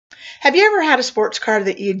Have you ever had a sports car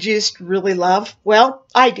that you just really love? Well,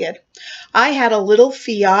 I did. I had a little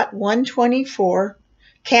Fiat 124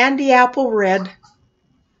 candy apple red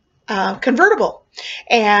convertible.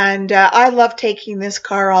 And I love taking this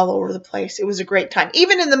car all over the place. It was a great time.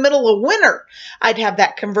 Even in the middle of winter, I'd have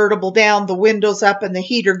that convertible down, the windows up, and the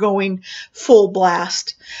heater going full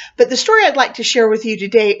blast. But the story I'd like to share with you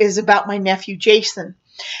today is about my nephew, Jason.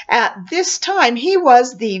 At this time, he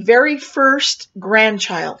was the very first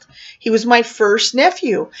grandchild. He was my first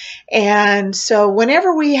nephew. And so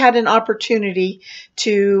whenever we had an opportunity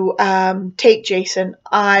to take Jason,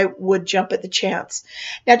 I would jump at the chance.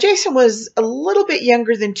 Now, Jason was a little bit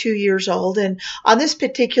younger than 2 years old. And on this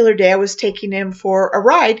particular day, I was taking him for a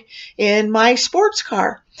ride in my sports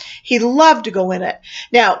car. He loved to go in it.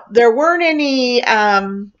 Now, there weren't any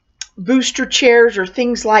booster chairs or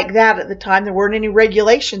things like that at the time. There weren't any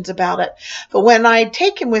regulations about it. But when I'd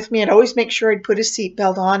take him with me, I'd always make sure I'd put his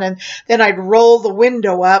seatbelt on, and then I'd roll the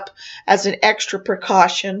window up as an extra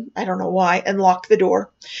precaution. I don't know why, and lock the door,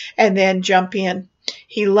 and then jump in.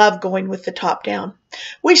 He loved going with the top down.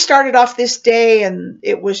 We started off this day, and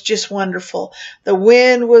it was just wonderful. The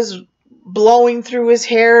wind was blowing through his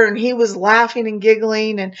hair, and he was laughing and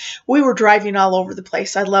giggling, and we were driving all over the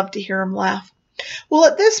place. I loved to hear him laugh. Well,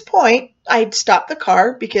 at this point, I'd stopped the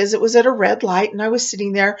car because it was at a red light, and I was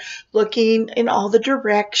sitting there looking in all the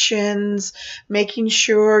directions, making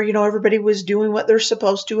sure, everybody was doing what they're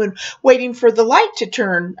supposed to and waiting for the light to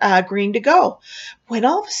turn green to go. When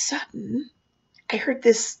all of a sudden, I heard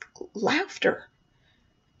this laughter,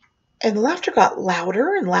 and the laughter got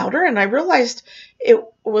louder and louder, and I realized it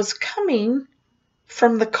was coming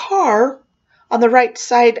from the car on the right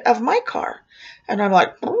side of my car. And I'm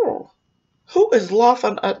like, oh. Who is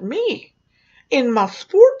laughing at me in my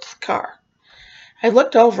sports car? I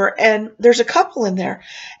looked over, and there's a couple in there.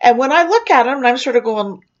 And when I look at them, and I'm sort of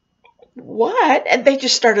going, what? And they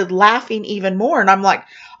just started laughing even more. And I'm like,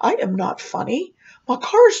 I am not funny. My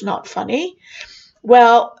car's not funny.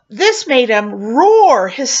 Well, this made him roar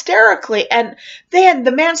hysterically. And then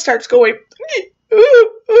the man starts going,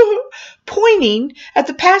 pointing at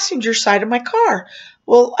the passenger side of my car.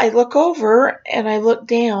 Well, I look over, and I look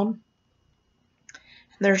down.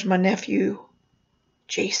 There's my nephew,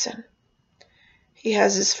 Jason. He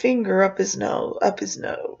has his finger up his nose,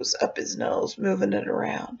 moving it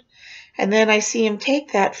around. And then I see him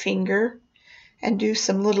take that finger and do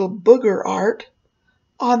some little booger art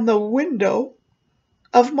on the window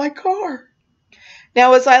of my car.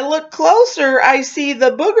 Now, as I look closer, I see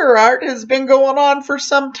the booger art has been going on for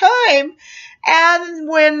some time. And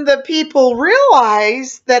when the people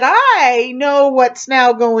realize that I know what's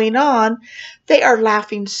now going on, they are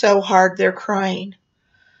laughing so hard they're crying.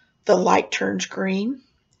 The light turns green,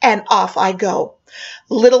 and off I go.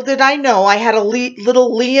 Little did I know I had a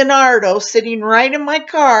little Leonardo sitting right in my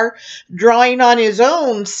car, drawing on his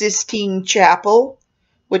own Sistine Chapel,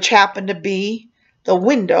 which happened to be the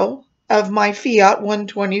window of my Fiat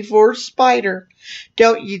 124 Spider.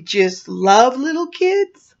 Don't you just love little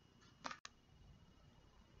kids?